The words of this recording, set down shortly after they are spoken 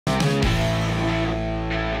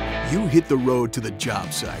You hit the road to the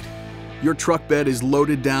job site. Your truck bed is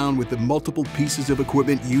loaded down with the multiple pieces of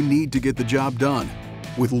equipment you need to get the job done,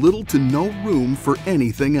 with little to no room for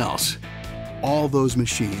anything else. All those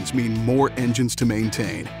machines mean more engines to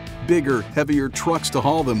maintain, bigger, heavier trucks to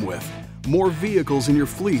haul them with, more vehicles in your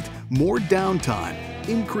fleet, more downtime,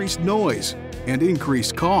 increased noise, and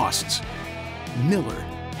increased costs. Miller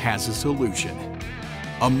has a solution.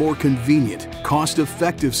 A more convenient,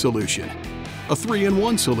 cost-effective solution. A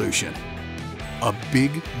 3-in-1 solution. A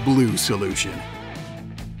Big Blue solution.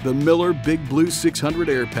 The Miller Big Blue 600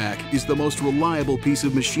 Air Pak is the most reliable piece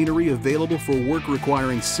of machinery available for work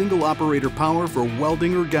requiring single operator power for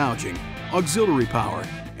welding or gouging, auxiliary power,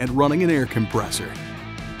 and running an air compressor.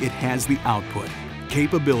 It has the output,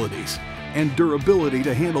 capabilities, and durability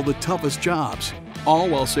to handle the toughest jobs, all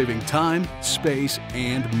while saving time, space,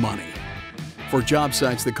 and money. For job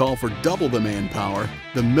sites that call for double the manpower,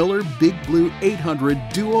 the Miller Big Blue 800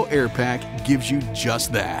 Duo Air Pak gives you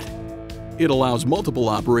just that. It allows multiple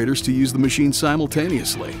operators to use the machine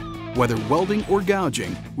simultaneously, whether welding or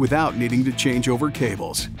gouging, without needing to change over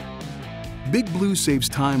cables. Big Blue saves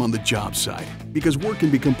time on the job site because work can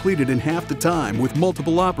be completed in half the time with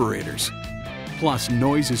multiple operators. Plus,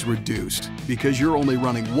 noise is reduced because you're only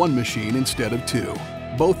running one machine instead of two.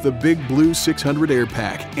 Both the Big Blue 600 Air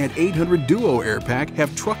Pak and 800 Duo Air Pak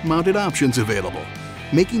have truck-mounted options available,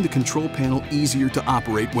 making the control panel easier to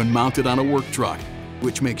operate when mounted on a work truck,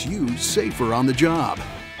 which makes you safer on the job.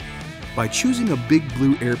 By choosing a Big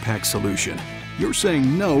Blue Air Pak solution, you're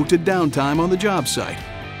saying no to downtime on the job site,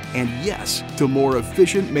 and yes to more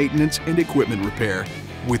efficient maintenance and equipment repair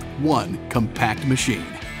with one compact machine.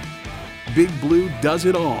 Big Blue does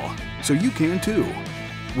it all, so you can too,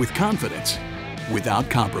 with confidence, without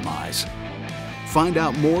compromise. Find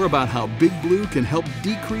out more about how Big Blue can help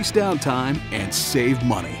decrease downtime and save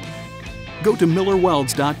money. Go to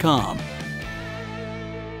MillerWelds.com